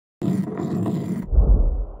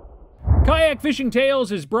Kayak Fishing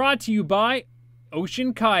Tales is brought to you by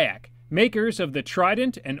Ocean Kayak, makers of the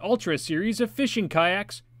Trident and Ultra series of fishing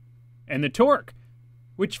kayaks, and the Torque,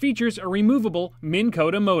 which features a removable Minn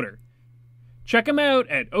Kota motor. Check them out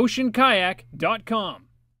at oceankayak.com.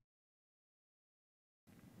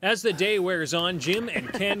 As the day wears on, Jim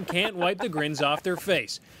and Ken can't wipe the grins off their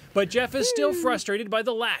face, but Jeff is still frustrated by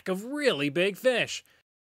the lack of really big fish.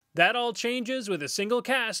 That all changes with a single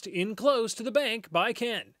cast in close to the bank by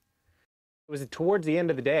Ken. It was towards the end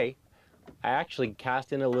of the day. I actually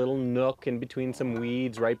cast in a little nook in between some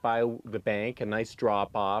weeds right by the bank, a nice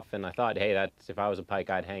drop off, and I thought, hey, that's, if I was a pike,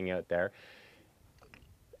 I'd hang out there.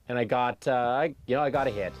 And I got, I got a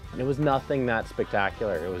hit. It was nothing that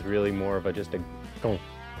spectacular. It was really more of just a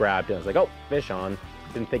grabbed it. I was like, oh, fish on.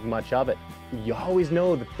 Didn't think much of it. You always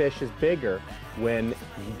know the fish is bigger when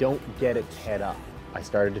you don't get its head up. I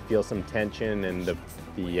started to feel some tension, and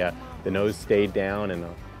the nose stayed down, and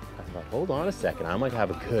I thought, hold on a second, I might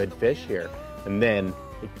have a good fish here. And then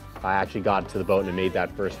I actually got to the boat and made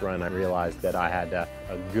that first run. I realized that I had a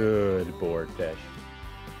good board fish.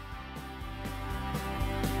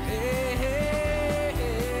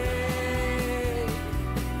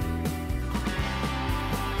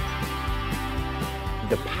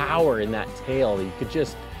 The power in that tail, you could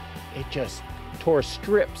just, it just tore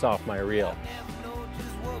strips off my reel.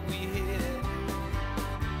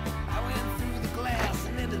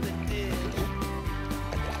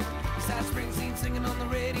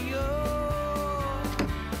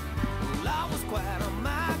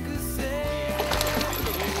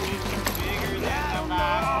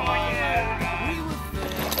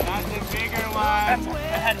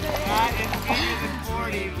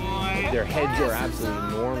 Their heads are absolutely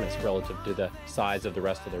enormous relative to the size of the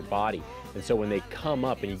rest of their body. And so when they come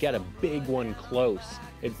up and you get a big one close,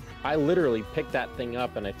 I literally picked that thing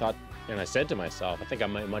up and I thought, and I said to myself, I think I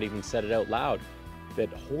might even said it out loud, that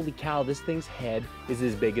holy cow, this thing's head is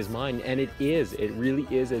as big as mine. And it is, it really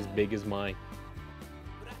is as big as mine.